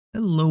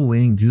Hello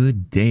and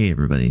good day,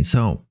 everybody.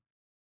 So,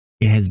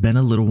 it has been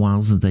a little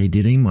while since I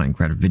did a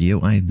Minecraft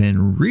video. I've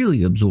been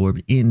really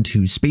absorbed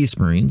into Space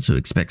Marine, so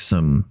expect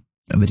some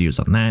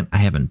videos on that. I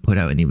haven't put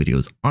out any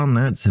videos on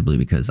that simply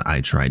because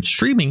I tried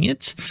streaming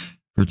it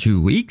for 2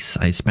 weeks.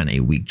 I spent a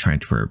week trying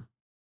to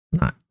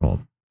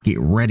get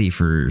ready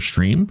for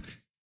stream.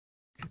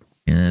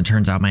 And it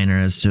turns out my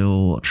internet is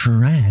still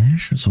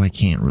trash, so I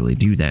can't really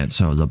do that.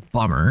 So it was a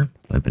bummer.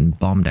 I've been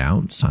bummed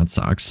out, so that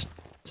sucks.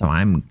 So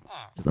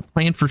the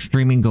plan for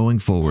streaming going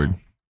forward,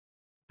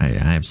 I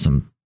have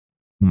some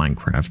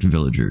Minecraft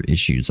villager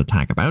issues to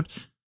talk about,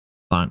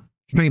 but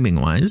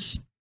streaming wise,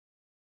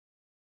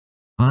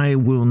 I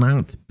will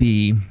not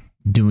be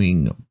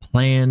doing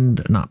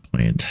planned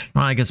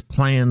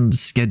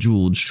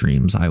scheduled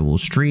streams. I will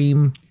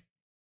stream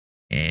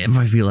if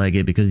I feel like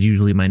it, because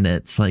usually my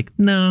net's like,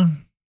 no,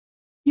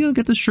 you don't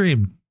get to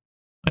stream.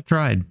 I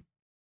tried. It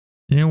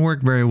didn't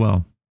work very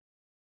well.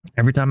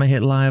 Every time I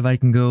hit live, I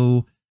can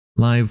go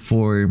live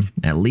for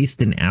at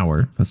least an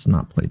hour. Let's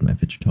not play my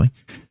picture toy.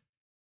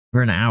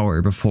 For an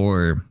hour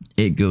before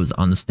it goes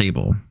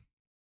unstable.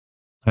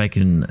 So I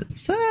can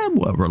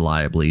somewhat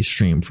reliably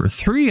stream for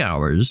 3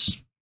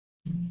 hours.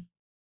 And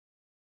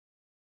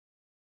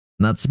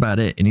that's about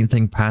it.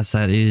 Anything past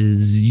that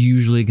is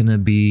usually going to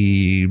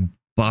be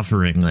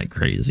buffering like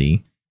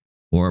crazy,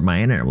 or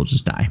my internet will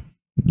just die.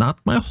 Not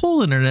my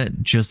whole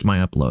internet, just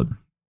my upload.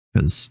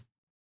 Because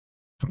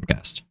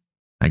Comcast,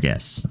 I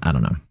guess. I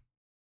don't know.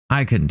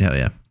 I couldn't tell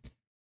you.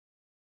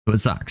 But it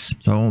sucks.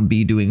 So I won't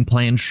be doing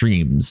planned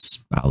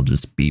streams. I'll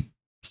just be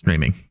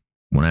streaming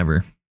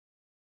whenever.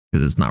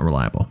 Because it's not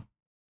reliable.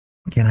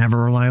 I can't have a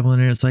reliable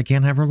internet, so I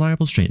can't have a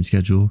reliable stream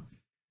schedule.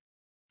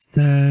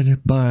 Sad,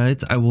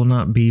 but I will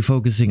not be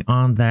focusing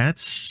on that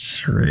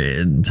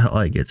until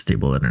I get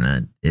stable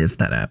internet, if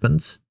that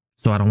happens.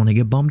 So I don't want to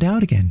get bummed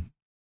out again.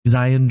 Because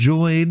I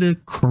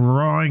enjoyed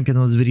cranking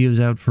those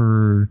videos out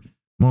for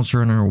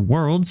Monster Hunter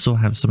World, so I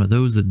have some of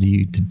those to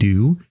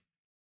do.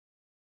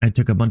 I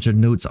took a bunch of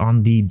notes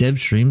on the dev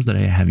streams that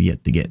I have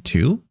yet to get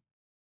to.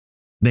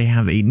 They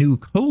have a new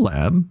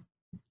collab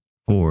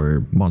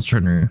for Monster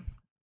Hunter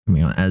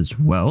coming out as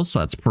well, so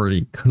that's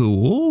pretty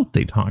cool.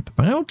 They talked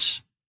about.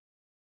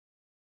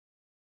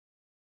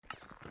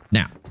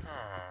 Now,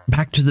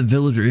 back to the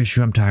villager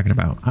issue I'm talking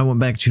about. I went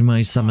back to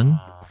my summon.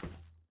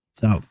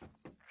 So,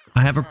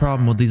 I have a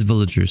problem with these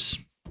villagers.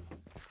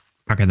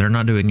 Okay, they're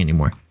not doing it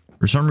anymore.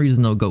 For some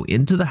reason, they'll go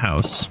into the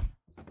house.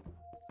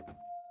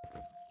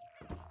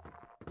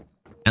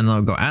 And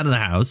they'll go out of the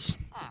house,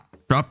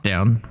 drop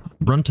down,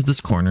 run to this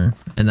corner,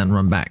 and then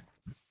run back.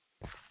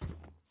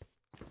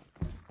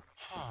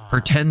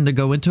 Pretend to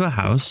go into a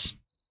house.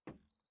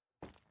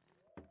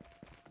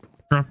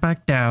 Drop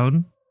back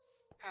down.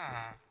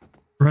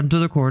 Run to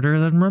the corner,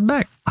 then run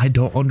back. I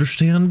don't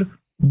understand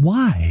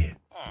why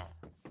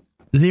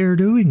they're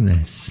doing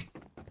this.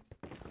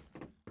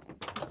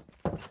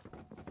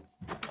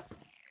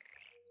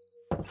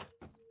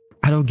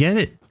 I don't get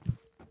it.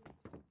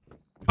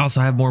 Also,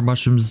 I have more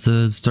mushrooms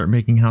to start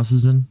making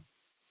houses in.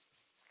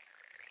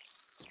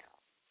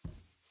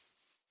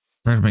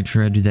 Try to make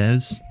sure I do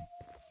those.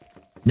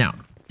 Now,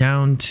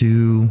 down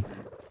to...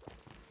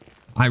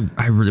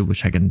 I really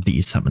wish I could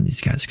de-summon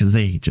these guys, because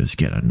they just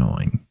get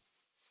annoying.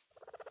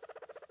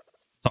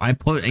 So I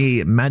put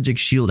a magic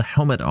shield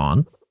helmet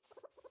on.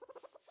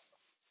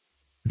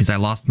 Because I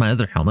lost my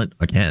other helmet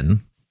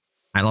again.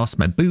 I lost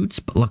my boots,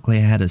 but luckily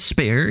I had a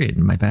spare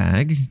in my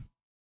bag.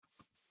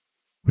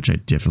 Which I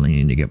definitely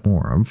need to get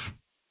more of.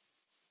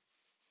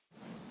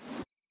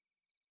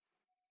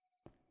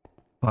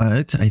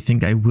 But I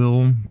think I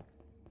will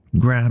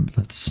grab...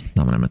 That's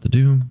not what I meant to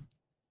do.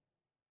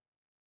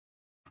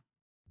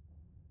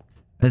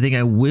 I think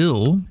I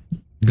will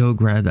go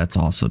grab... That's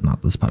also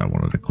not the spot I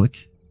wanted to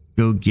click.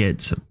 Go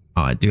get...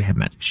 Oh, I do have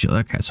magic shield.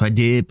 Okay, so I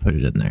did put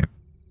it in there.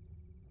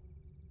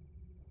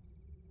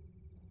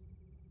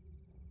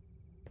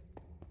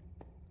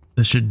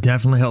 This should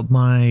definitely help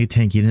my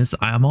tankiness.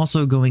 I'm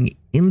also going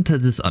into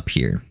this up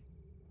here.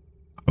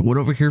 I went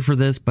over here for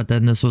this, but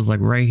then this was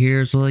like right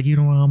here. So like, you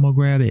know what, I'm gonna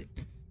grab it.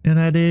 And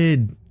I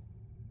did.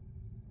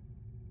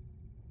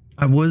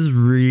 I was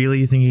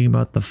really thinking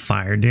about the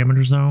fire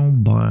damage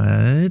zone,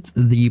 but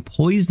the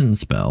poison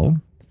spell.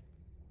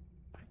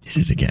 I did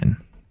it again.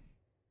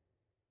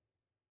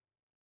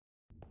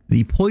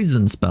 The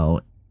poison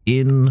spell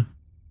in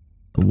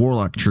the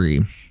warlock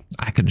tree,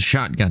 I can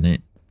shotgun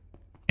it.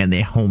 And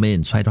they home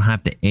in, so I don't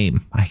have to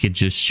aim. I could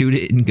just shoot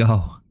it and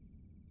go.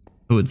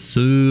 Oh, it's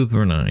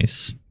super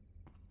nice.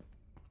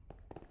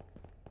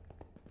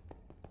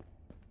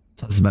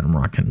 So that's what I'm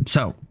rocking.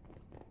 So,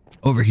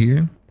 over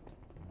here,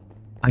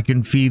 I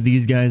can feed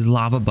these guys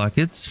lava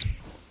buckets.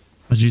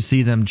 As you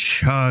see them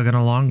chugging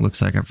along.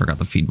 Looks like I forgot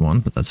to feed one,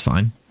 but that's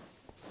fine.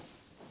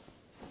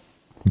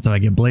 Until I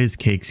get blaze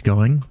cakes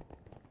going.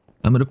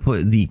 I'm going to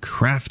put the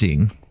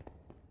crafting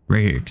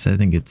right here, because I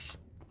think it's...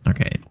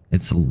 Okay,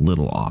 it's a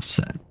little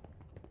offset.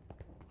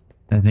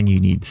 I think you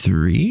need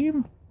 3.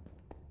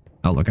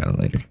 I'll look at it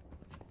later.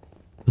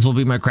 This will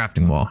be my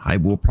crafting wall. I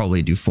will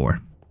probably do 4.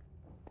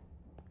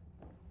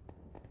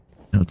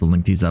 I have to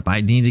link these up.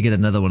 I need to get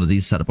another one of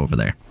these set up over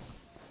there.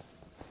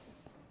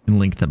 And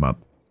link them up.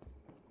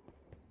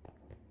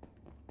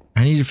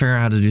 I need to figure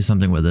out how to do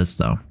something with this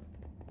though.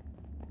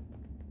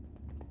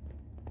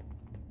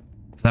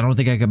 Because I don't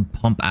think I can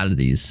pump out of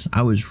these.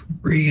 I was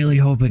really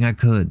hoping I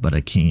could, but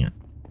I can't.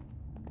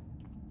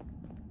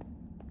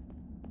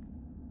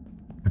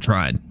 I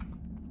tried.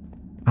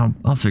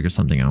 I'll figure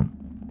something out.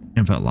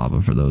 Infinite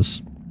lava for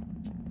those.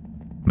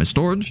 My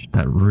storage,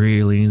 that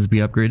really needs to be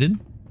upgraded.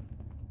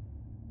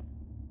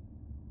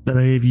 That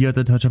I have yet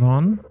to touch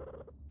upon.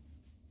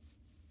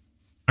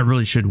 I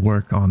really should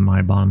work on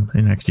my bottom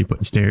and actually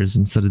put stairs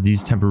instead of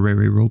these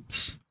temporary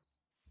ropes.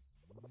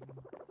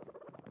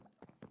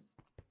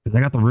 Because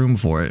I got the room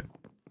for it.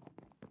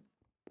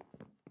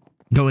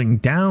 Going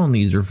down,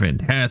 these are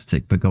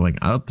fantastic, but going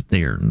up,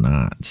 they are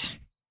not.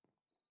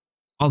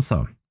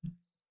 Also,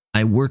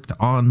 I worked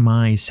on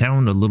my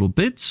sound a little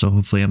bit, so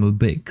hopefully I'm a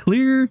bit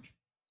clearer.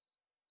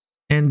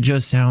 And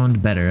just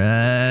sound better.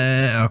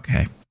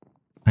 Okay.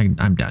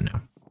 I'm done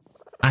now.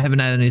 I haven't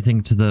added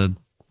anything to the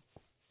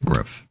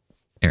growth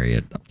area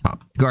up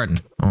top. Garden.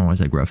 Oh, I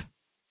said growth.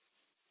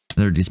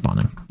 They're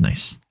despawning.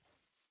 Nice.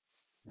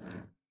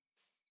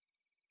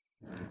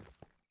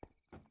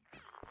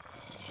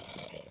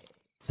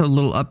 So a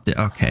little update.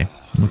 Okay.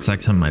 Looks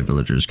like some of my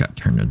villagers got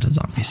turned into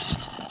zombies.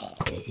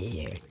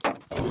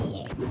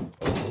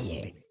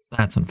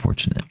 That's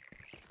unfortunate.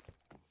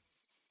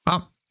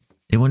 Well,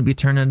 they wouldn't be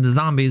turned into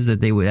zombies if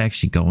they would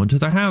actually go into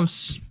their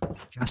house.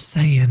 Just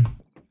saying.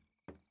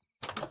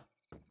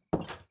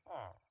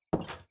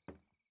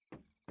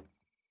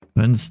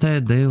 But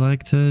instead, they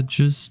like to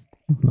just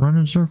run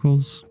in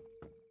circles.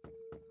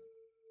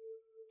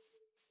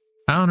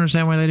 I don't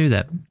understand why they do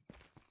that.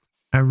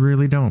 I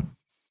really don't.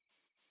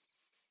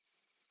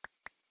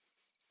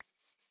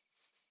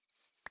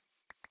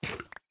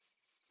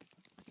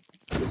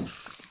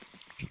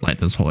 Light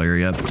this whole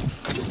area up.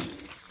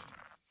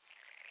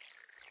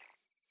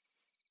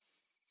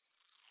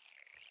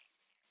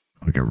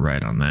 I'll get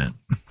right on that.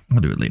 I'll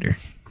do it later.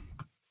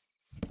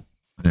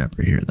 Right up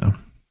right here though.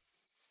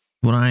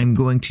 What I'm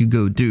going to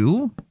go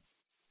do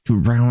to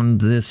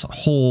round this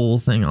whole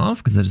thing off,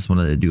 because I just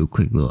wanted to do a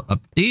quick little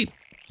update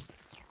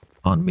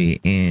on me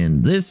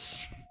and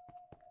this.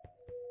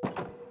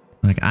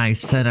 Like I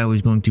said I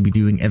was going to be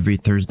doing every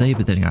Thursday,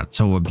 but then I got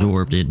so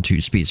absorbed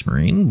into Space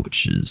Marine,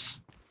 which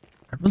is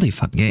a really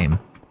fun game.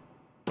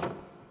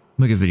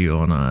 Make a video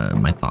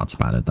on my thoughts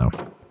about it though.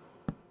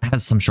 It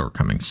has some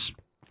shortcomings.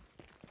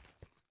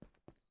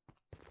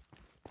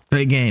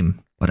 Great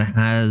game, but it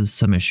has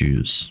some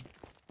issues.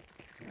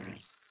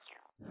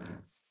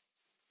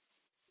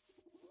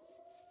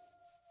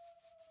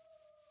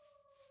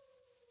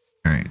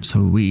 Alright,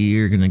 so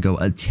we're gonna go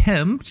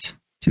attempt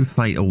to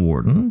fight a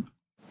Warden.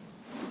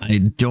 I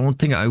don't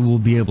think I will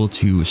be able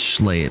to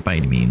slay it by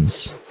any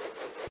means.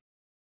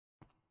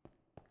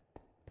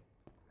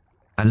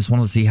 I just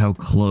want to see how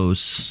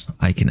close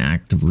I can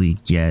actively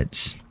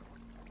get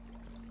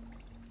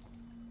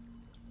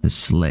the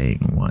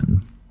slaying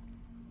one.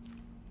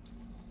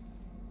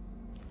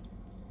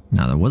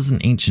 Now there was an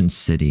ancient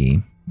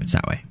city. It's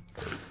that way.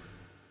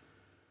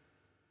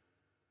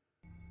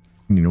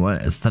 You know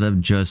what? Instead of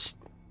just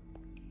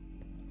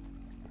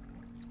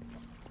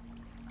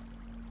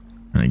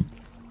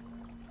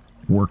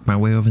work my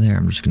way over there,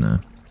 I'm just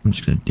gonna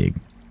dig.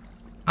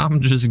 I'm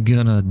just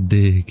gonna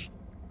dig.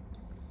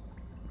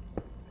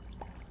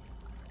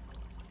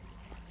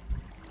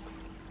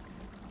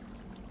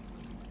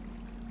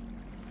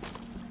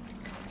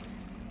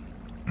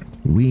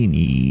 We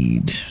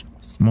need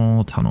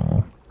small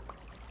tunnel.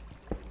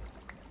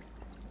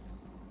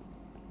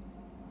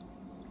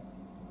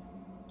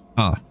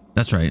 Ah,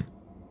 that's right.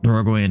 The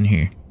roadway in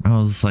here. I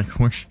was like,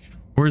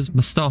 where's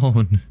my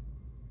stone?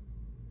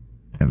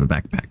 I have a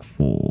backpack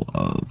full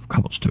of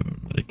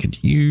cobblestone that I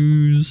could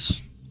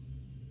use.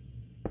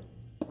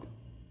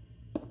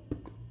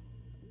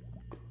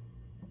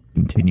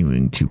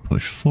 Continuing to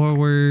push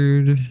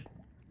forward.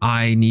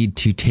 I need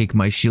to take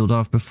my shield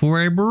off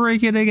before I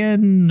break it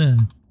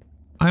again.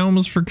 I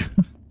almost forgot.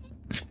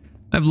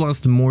 I've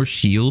lost more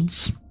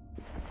shields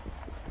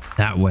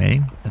that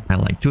way than I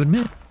like to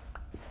admit.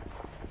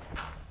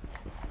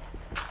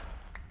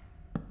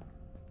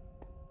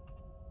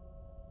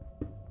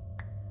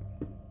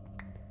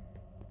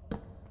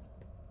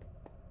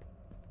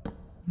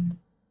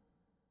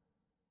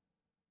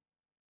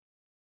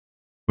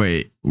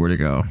 Wait, where'd it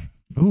go?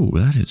 Oh,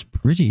 that is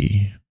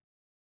pretty.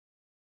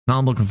 Not what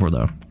I'm looking for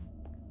though.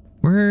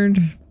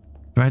 Where'd...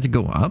 Do I have to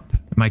go up?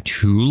 Am I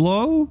too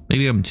low?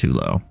 Maybe I'm too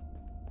low.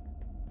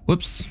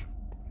 Whoops.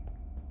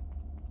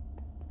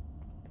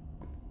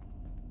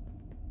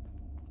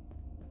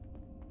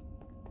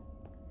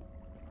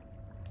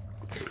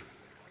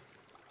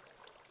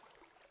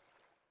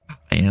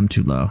 I am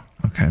too low.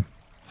 Okay.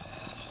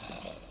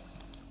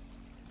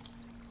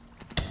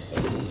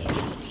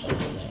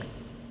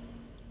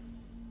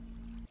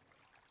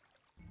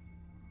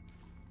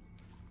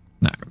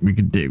 Nah, we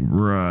could dig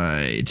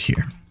right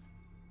here.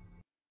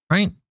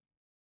 Right?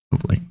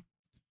 Hopefully.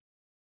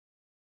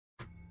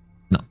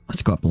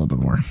 Let's go up a little bit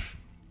more.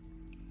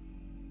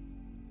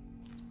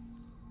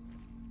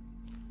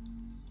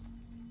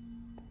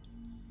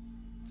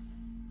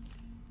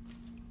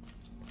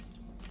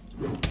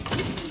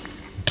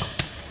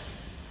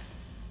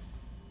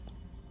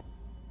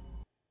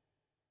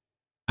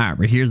 Alright,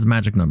 but here's the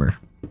magic number.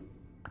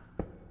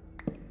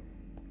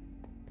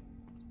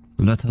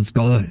 Let us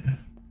go.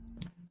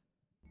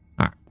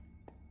 Alright.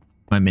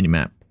 My mini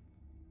map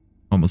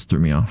almost threw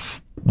me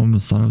off.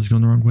 Almost thought I was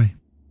going the wrong way.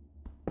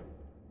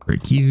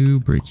 Break you,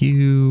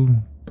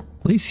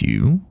 place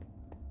you.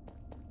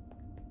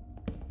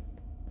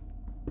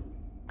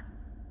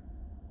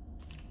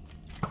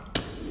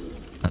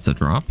 That's a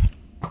drop.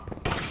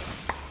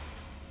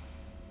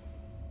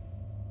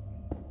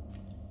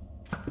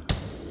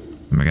 Oh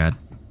my god.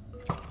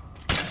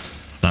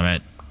 Stop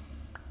it.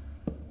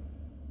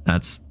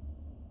 That's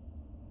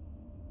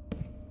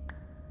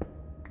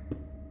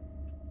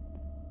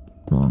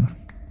wrong.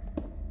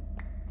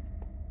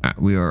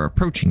 We are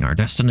approaching our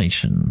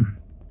destination.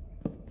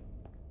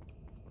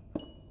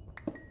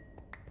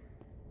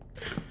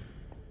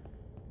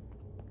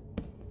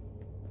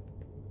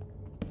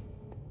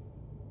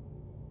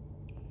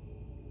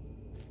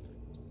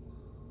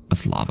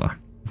 That's lava.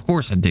 Of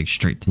course I dig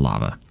straight to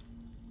lava.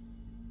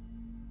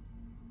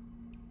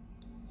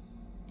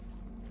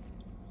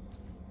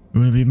 It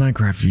would be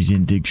Minecraft if you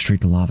didn't dig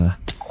straight to lava.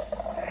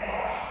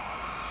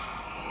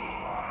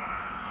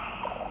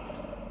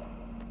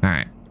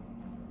 Alright.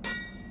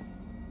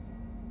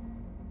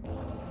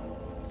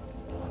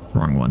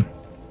 Wrong one.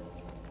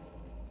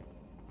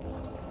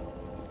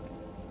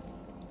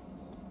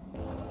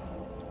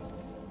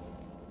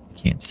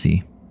 Can't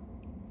see.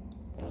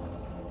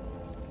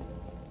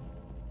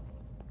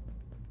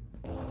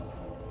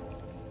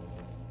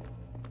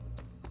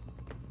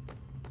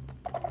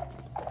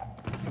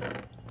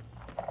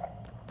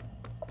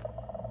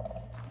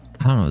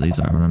 I don't know what these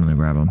are, but I'm gonna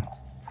grab them.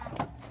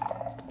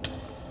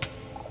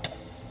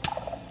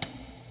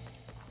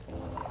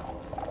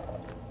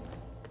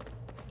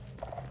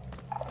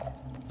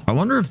 I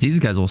wonder if these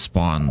guys will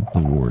spawn the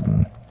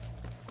Warden.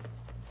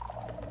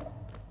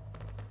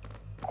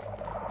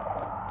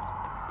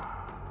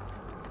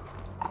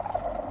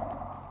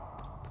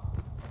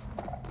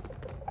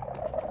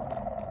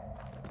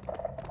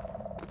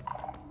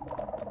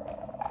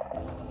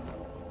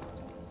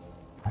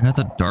 I got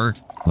the dark,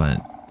 but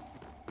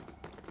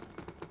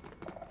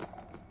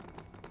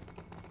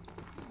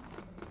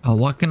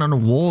walking on a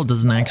wall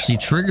doesn't actually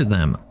trigger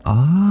them.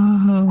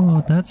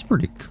 Oh, that's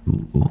pretty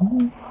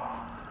cool.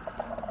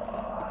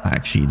 I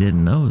actually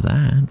didn't know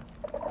that.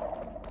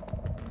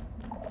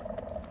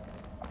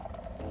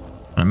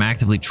 I'm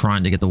actively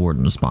trying to get the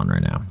Warden to spawn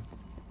right now.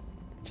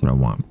 That's what I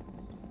want.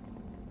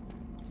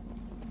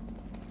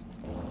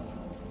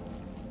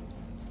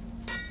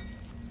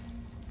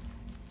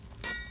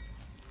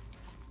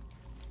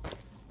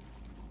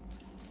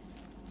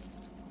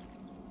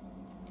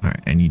 All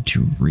right, I need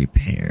to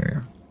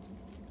repair.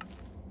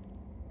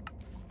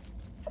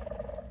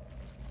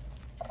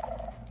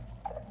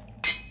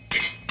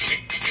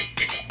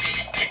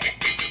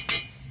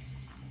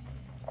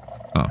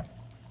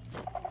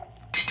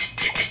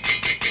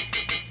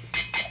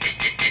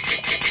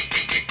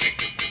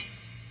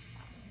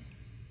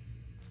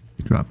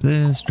 Drop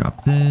this,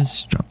 drop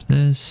this, drop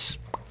this.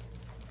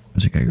 I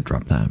think I could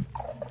drop that.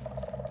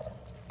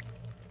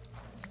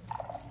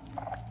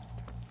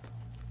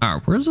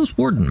 Alright, where's this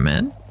Warden,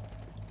 man?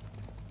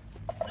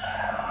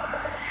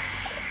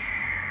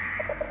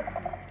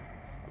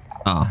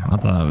 Oh, I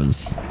thought it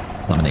was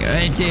something.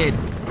 It did.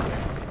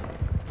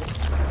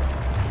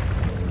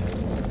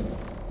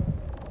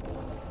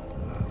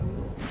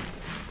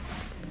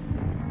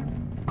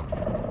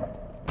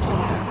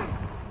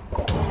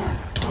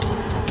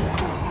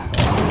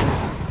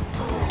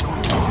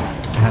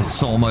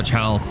 So much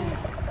health.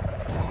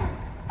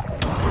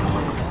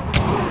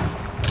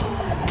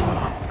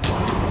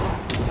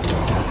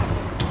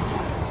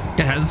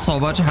 It has so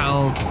much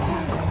health.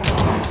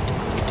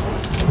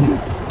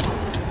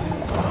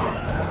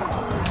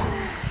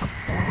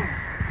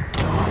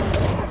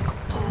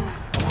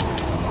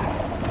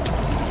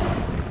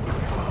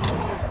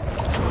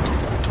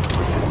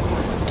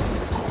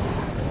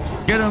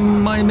 Get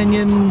them, my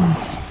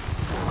minions.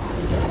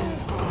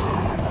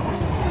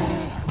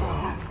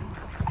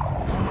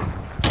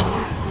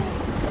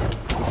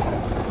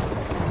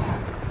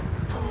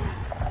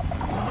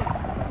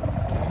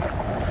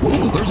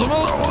 There's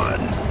another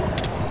one.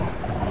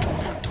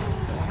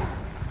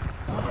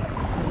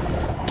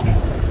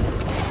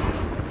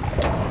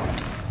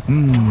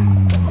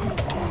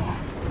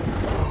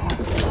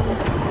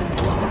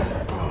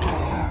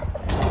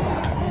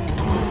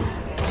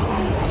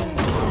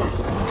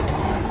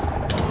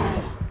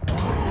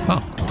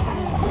 Oh.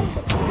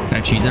 Can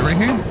I cheese it right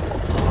here?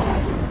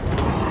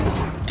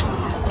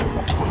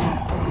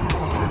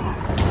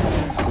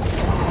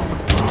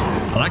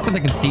 I like that I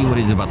can see what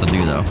he's about to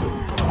do though.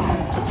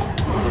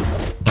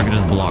 I can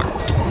just block.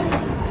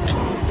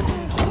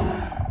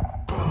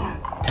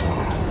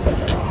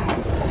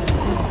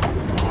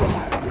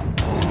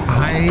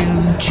 I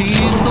I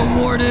cheese the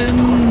Warden.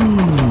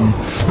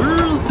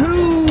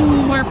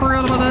 I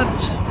forgot about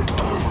that.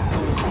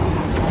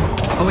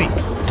 Oh wait.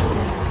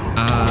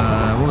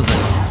 What was it?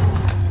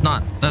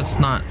 That's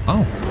not.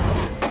 Oh.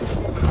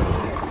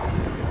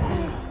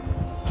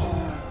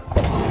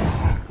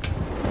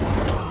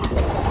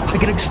 I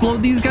can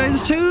explode these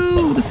guys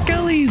too. The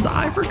skellies.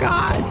 I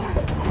forgot.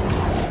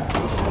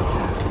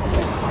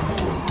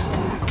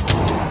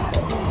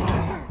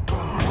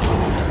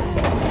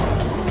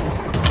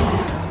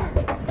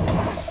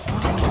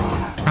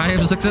 I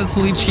have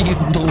successfully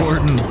cheesed the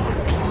Warden.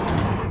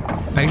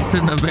 I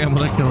shouldn't have been able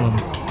to kill him.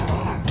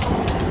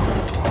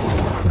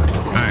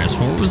 Alright, so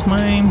what was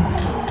my...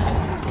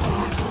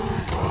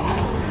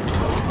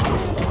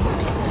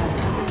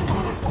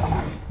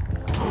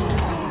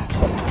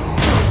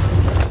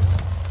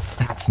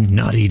 That's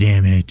nutty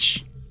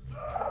damage.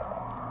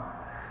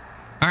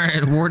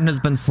 Alright, Warden has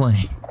been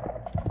slain.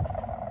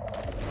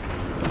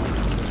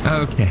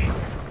 Okay.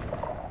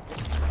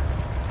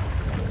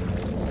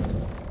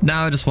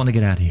 Now I just want to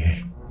get out of here.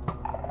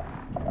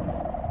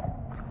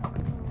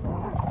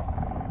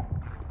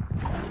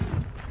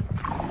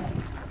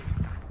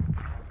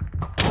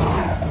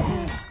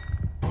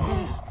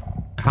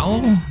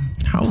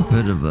 How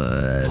good of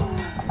a...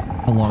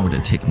 How long would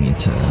it take me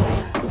to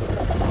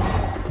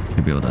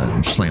be able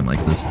to slam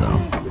like this though?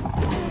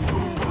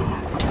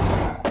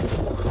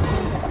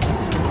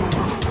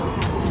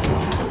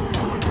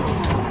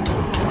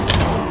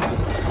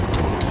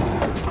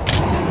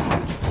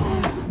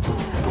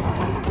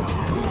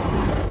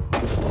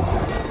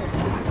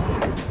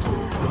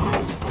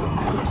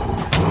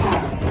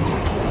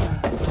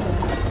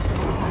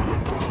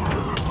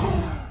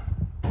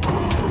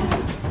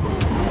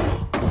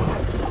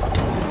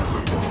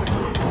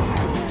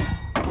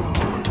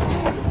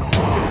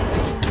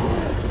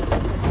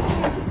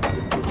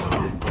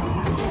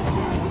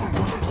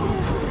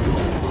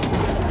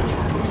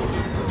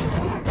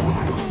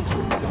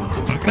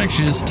 I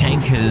should just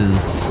tank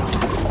his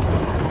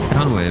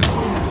sound wave.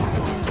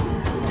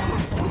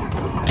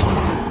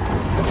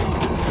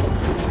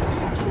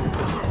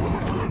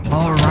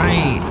 All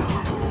right.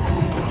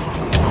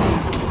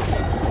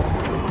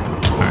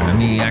 All right, let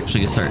me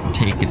actually start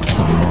taking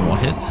some normal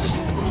hits.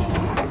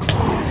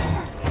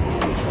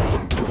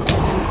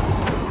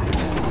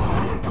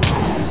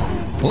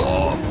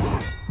 Whoa!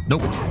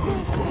 Nope.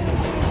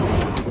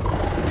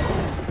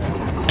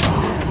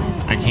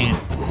 I can't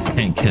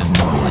tank him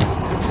normally.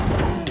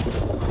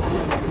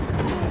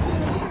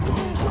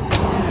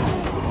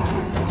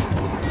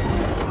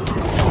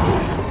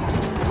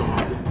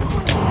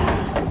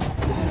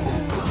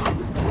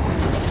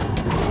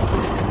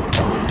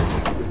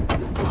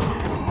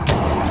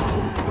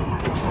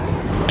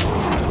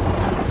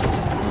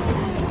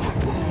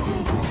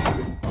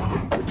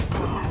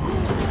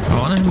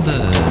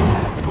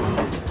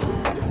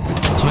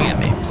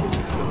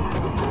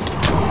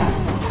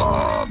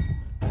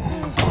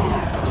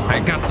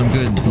 Some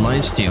good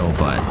lifesteal,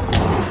 but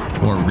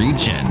or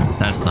regen,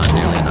 that's not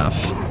nearly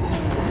enough.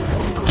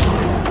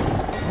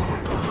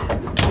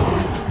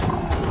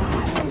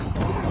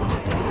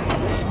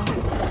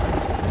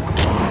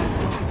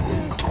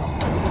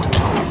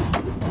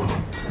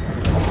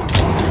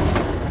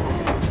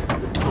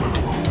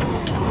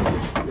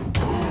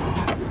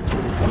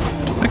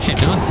 Actually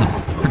doing some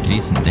pretty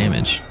decent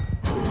damage.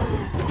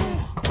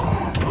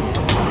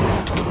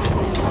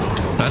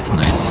 That's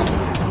nice.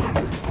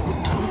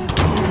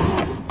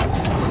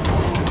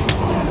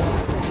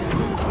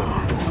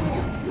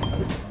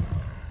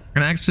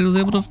 Actually was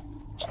able to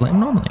slam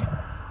normally.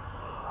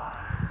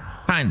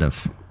 Kind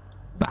of.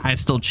 But I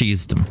still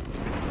cheesed him.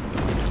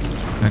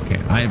 Okay,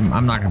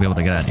 I'm not gonna be able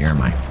to get out of here,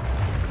 am I?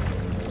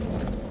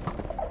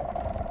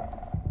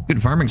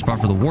 Good farming spot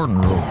for the Warden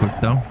real quick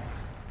though.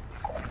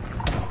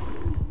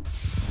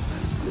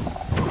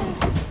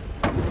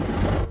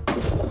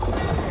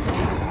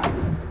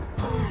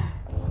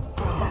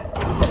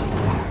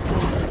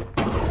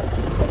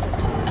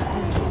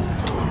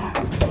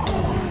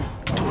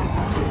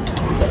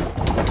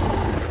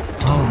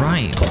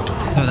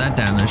 Throw that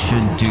down, they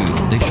should do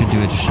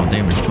additional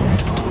damage to him.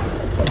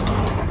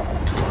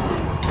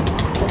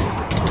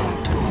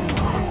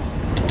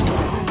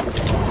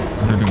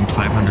 They're doing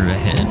 500 a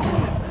hit.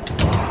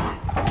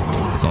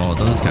 That's all of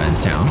those guys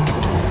down.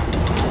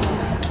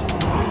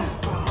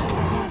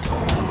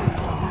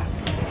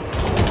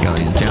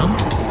 Skelly's down.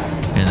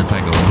 And if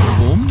I go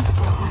boom,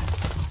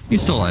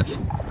 he's still alive.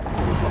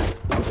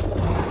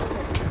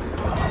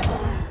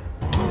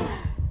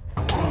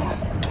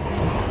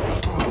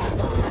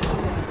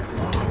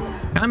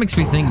 That makes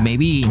me think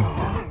maybe.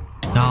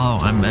 No,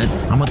 I'm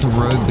with the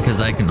rogue because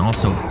I can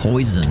also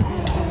poison.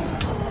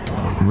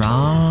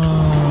 Right.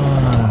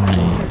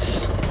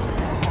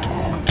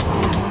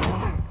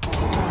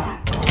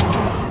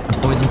 The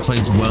poison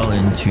plays well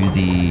into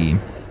the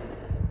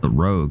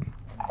rogue.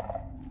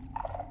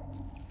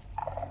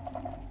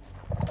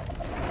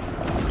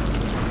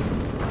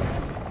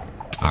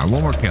 All right,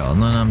 one more kill,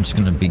 and then I'm just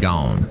gonna be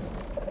gone.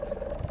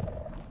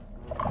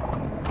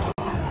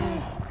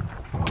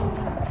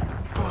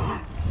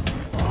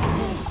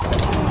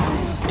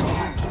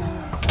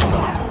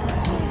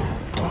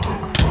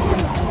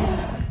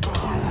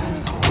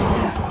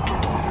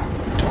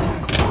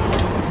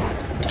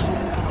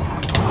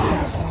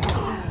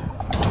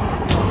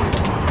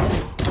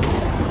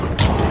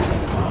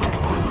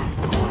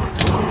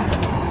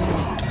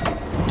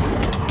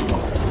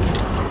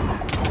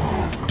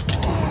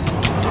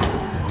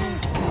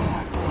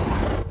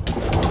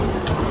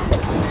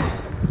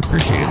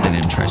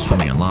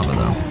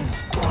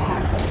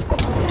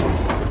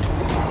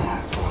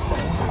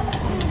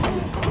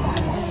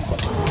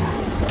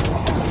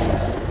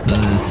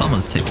 This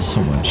summons take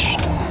so much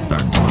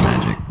darn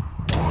magic.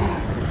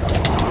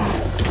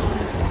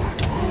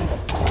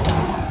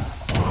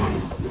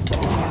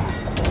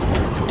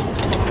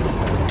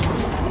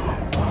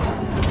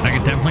 I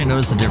can definitely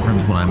notice the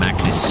difference when I'm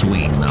actually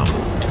swinging though.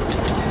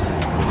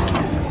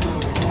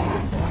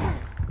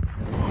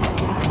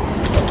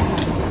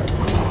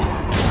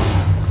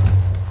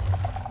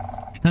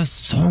 That's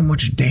so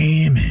much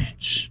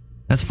damage.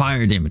 That's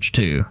fire damage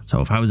too.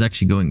 So if I was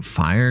actually going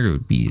fire, it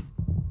would be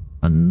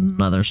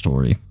another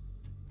story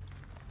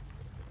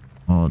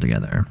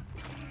altogether.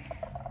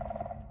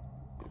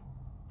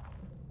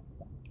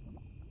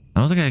 I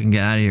don't think I can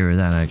get out of here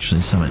without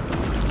actually summon.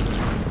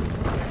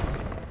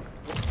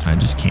 I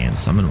just can't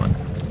summon one.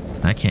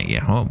 I can't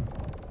get home.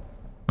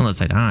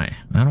 Unless I die.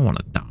 I don't want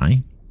to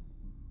die.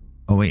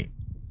 Oh, wait.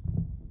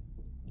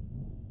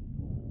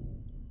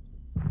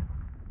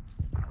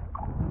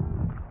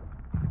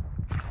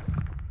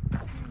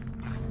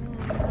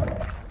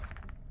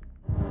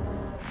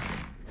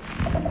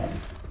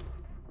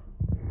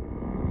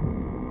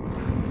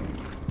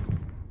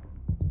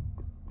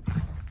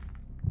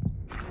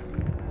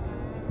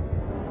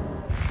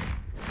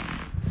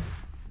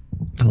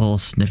 A little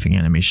sniffing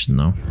animation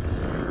though.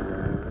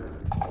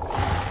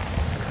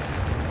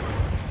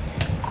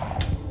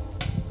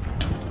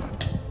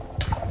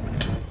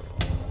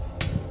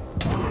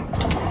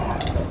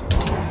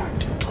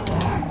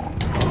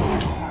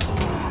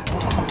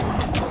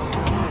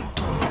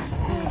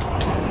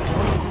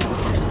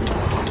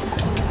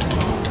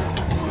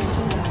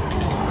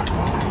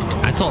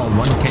 I saw a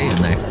 1K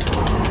in there.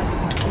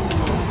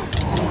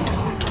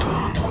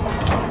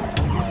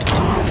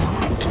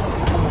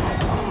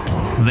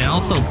 They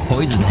also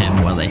poison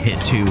him while they hit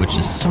too, which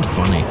is so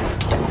funny.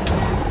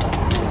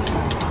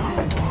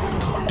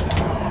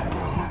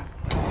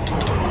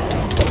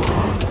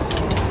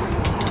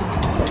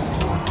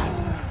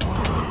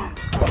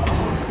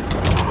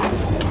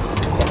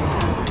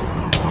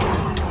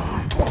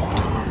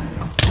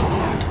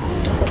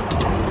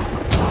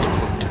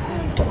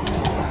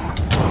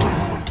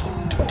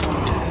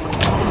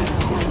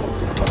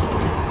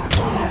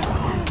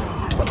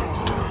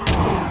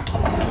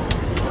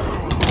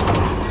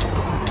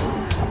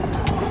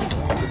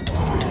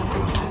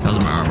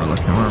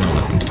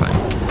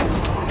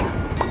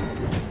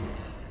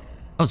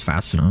 That was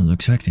faster than I was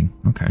expecting.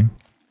 Okay.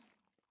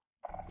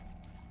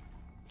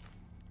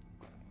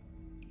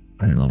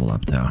 I didn't level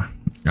up though.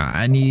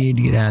 I need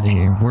to get out of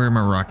here. Where are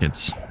my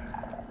rockets?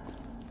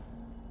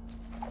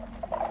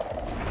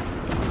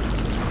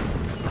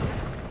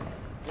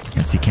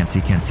 Can't see, can't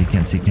see, can't see,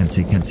 can't see, can't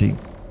see, can't see.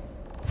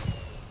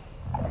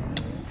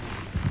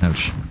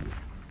 Ouch.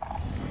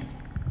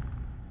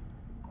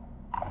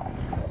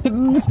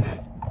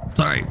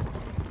 Sorry.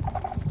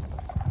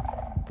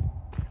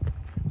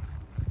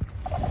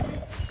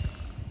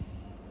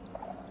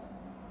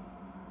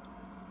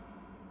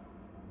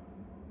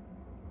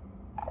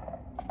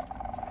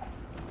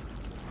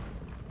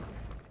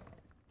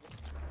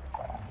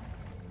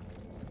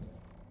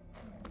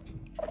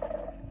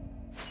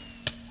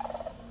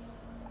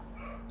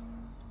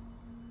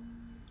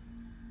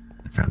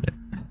 Found it.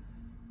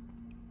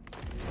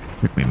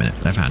 Took me a minute,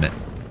 but I found it.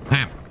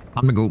 Ah,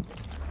 time to go.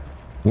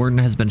 Warden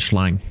has been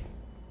schlein.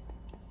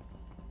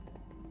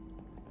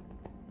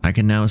 I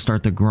can now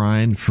start the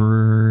grind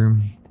for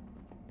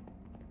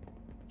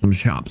some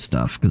shop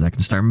stuff because I can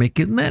start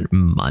making that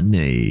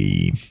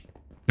money.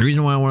 The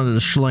reason why I wanted to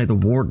schlein the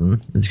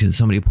Warden is because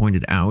somebody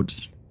pointed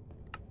out.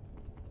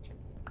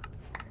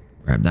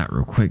 Grab that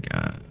real quick.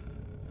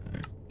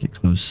 Get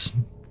close.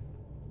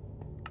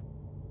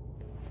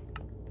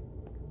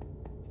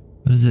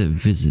 What does it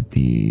visit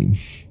the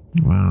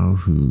wow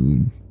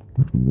who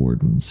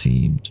Warden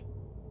seemed?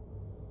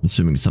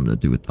 Assuming something to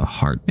do with the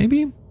heart,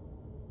 maybe?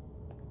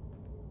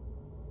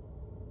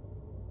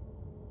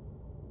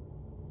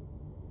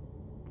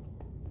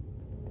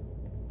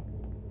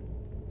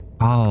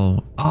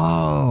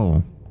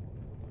 Oh.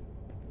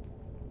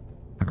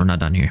 We're not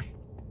done here.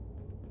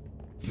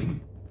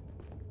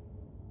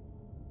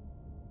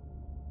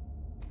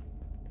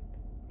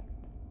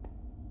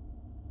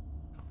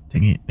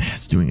 Dang it,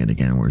 it's doing it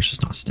again where it's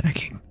just not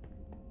stacking.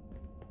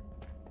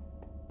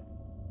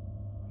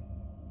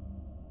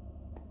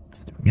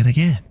 It's doing it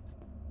again.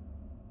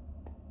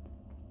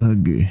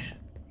 Ugh.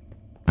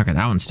 Okay,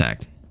 that one's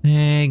stacked.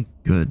 Thank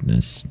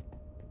goodness.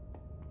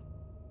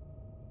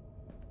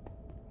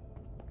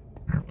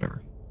 Alright,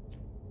 whatever.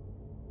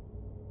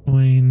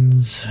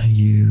 Coins,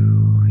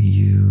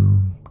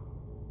 you.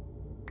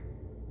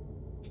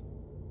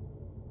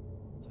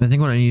 So I think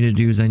what I need to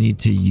do is I need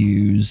to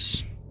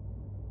use...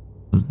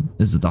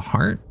 Is it the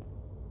heart?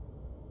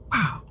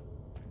 Wow.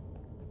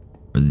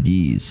 Or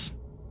these?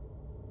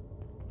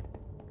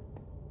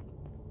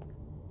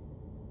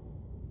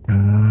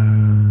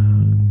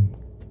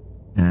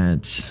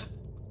 At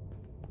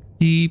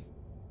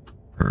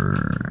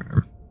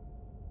deeper.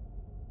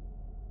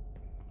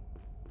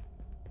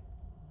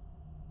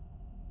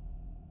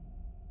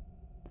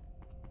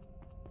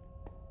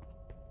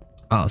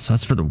 Oh, so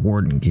that's for the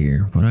Warden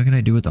gear. What can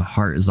I do with the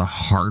heart? Is the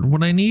heart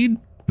what I need?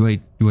 Do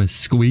I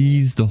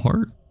squeeze the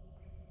heart?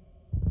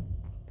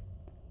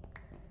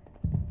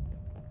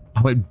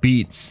 Oh, it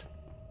beats.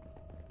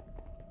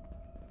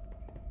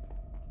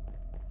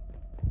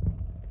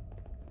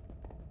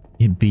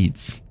 It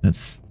beats.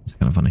 That's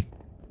kind of funny.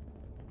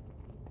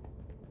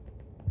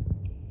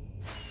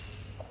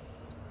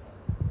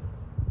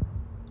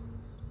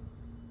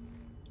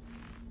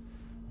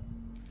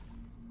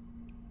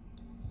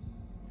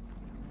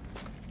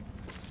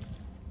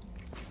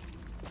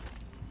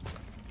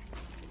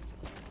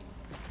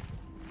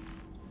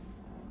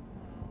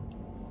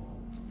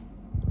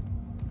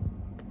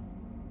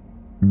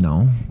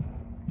 No,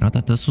 I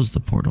thought this was the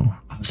portal.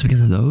 Oh, it's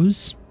because of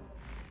those?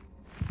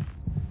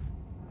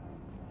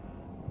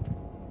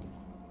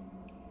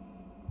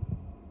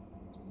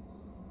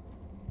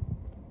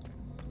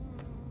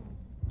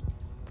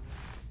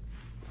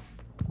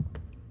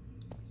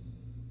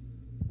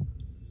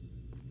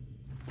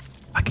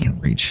 I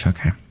can't reach.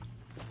 Okay.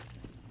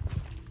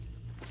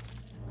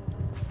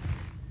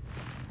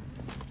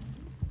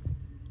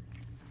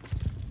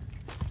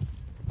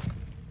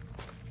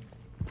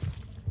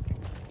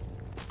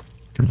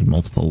 There's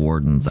multiple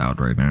wardens out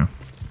right now.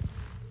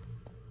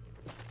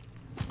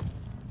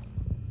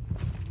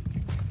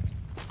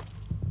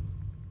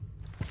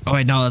 Oh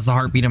wait, no, that's the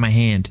heartbeat in my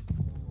hand.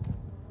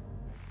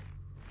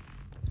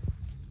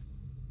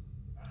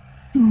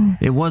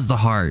 It was the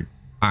heart.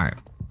 All right,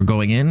 we're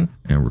going in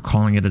and we're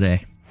calling it a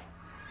day.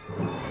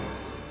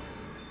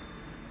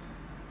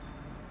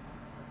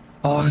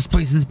 Oh, this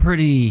place is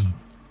pretty.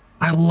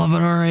 I love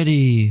it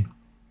already.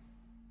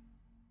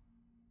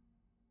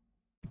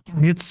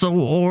 It's so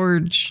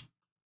orange.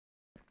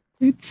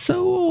 It's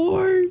so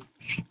orange.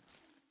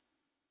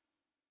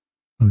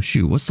 Oh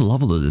shoot, what's the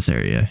level of this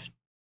area?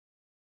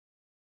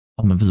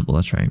 Oh, I'm invisible,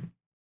 that's right.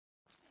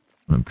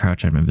 When I'm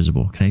crouched, I'm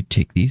invisible. Can I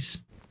take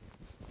these?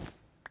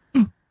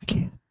 I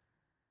can't.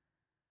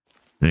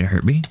 Did they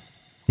hurt me?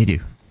 They do.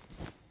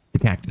 The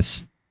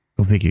cactus.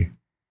 Go figure.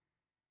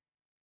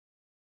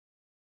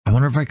 I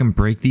wonder if I can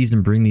break these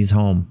and bring these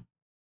home.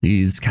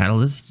 These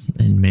catalysts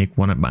and make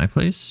one at my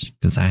place,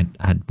 because I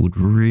would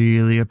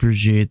really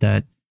appreciate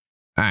that.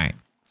 All right,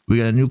 we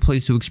got a new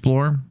place to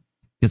explore.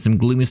 Get some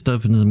gloomy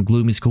stuff and some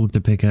gloomy skulk to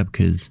pick up,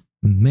 because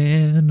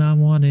man, I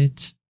want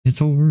it.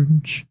 It's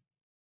orange.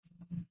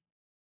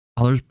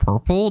 Oh, there's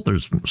purple.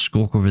 There's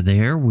skulk over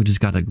there. We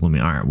just got a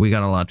gloomy. All right, we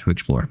got a lot to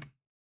explore.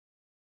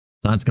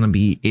 So that's gonna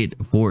be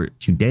it for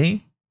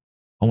today.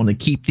 I want to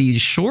keep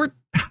these short.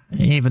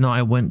 Even though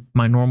I went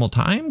my normal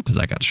time because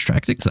I got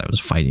distracted because I was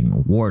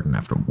fighting warden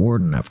after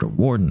warden after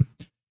warden.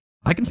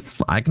 I can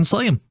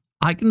slay him.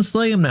 I can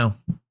slay him now.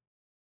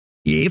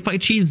 If I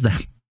cheese them.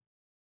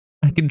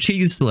 I can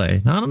cheese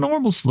slay. Not a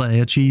normal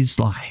slay, a cheese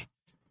slay.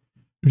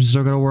 We're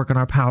still gonna work on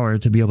our power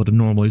to be able to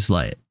normally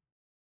slay it.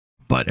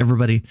 But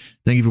everybody,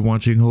 thank you for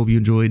watching. Hope you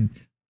enjoyed.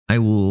 I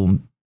will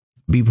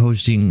be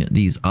posting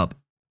these up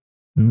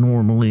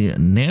normally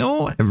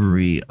now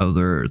every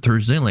other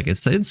Thursday, like I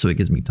said, so it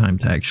gives me time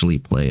to actually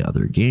play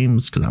other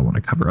games because I want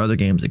to cover other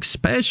games,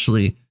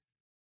 especially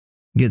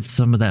get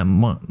some of that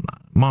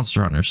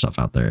Monster Hunter stuff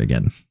out there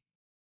again.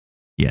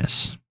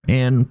 Yes,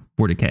 and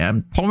 40k.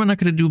 I'm probably not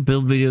going to do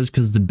build videos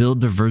because the build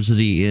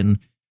diversity in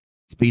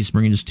Space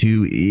Marines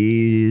 2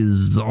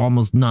 is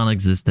almost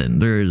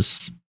non-existent.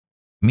 There's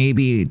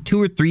maybe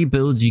 2 or 3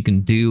 builds you can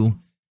do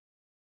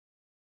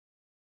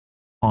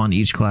on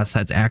each class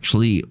that's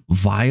actually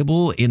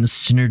viable and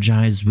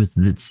synergized with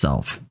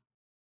itself.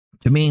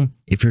 To me,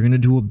 if you're going to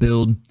do a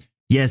build,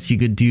 yes, you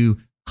could do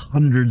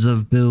hundreds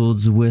of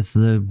builds with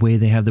the way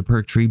they have the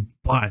perk tree,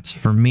 but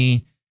for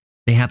me,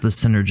 they have to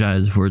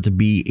synergize for it to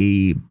be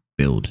a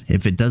build.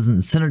 If it doesn't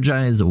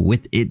synergize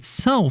with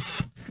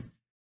itself,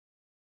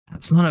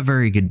 that's not a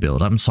very good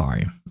build. I'm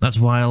sorry. That's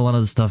why a lot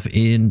of the stuff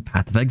in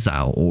Path of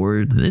Exile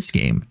or this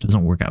game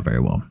doesn't work out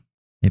very well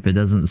if it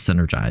doesn't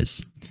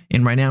synergize.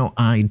 And right now,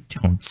 I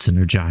don't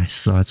synergize,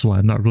 so that's why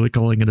I'm not really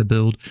calling it a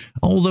build.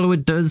 Although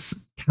it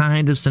does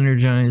kind of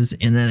synergize,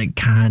 and then it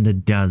kind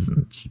of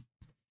doesn't.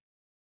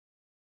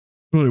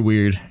 Really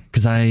weird,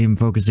 because I am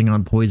focusing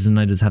on poison.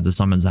 I just have the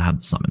summons. I have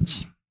the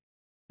summons.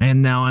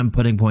 And now I'm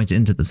putting points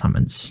into the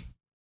summons.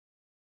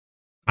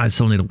 I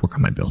still need to work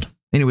on my build.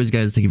 Anyways,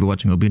 guys, thank you for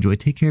watching. Hope you enjoyed.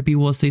 Take care, be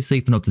well, stay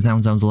safe, and hope the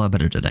sound sounds a lot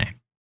better today.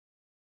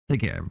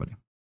 Take care, everybody.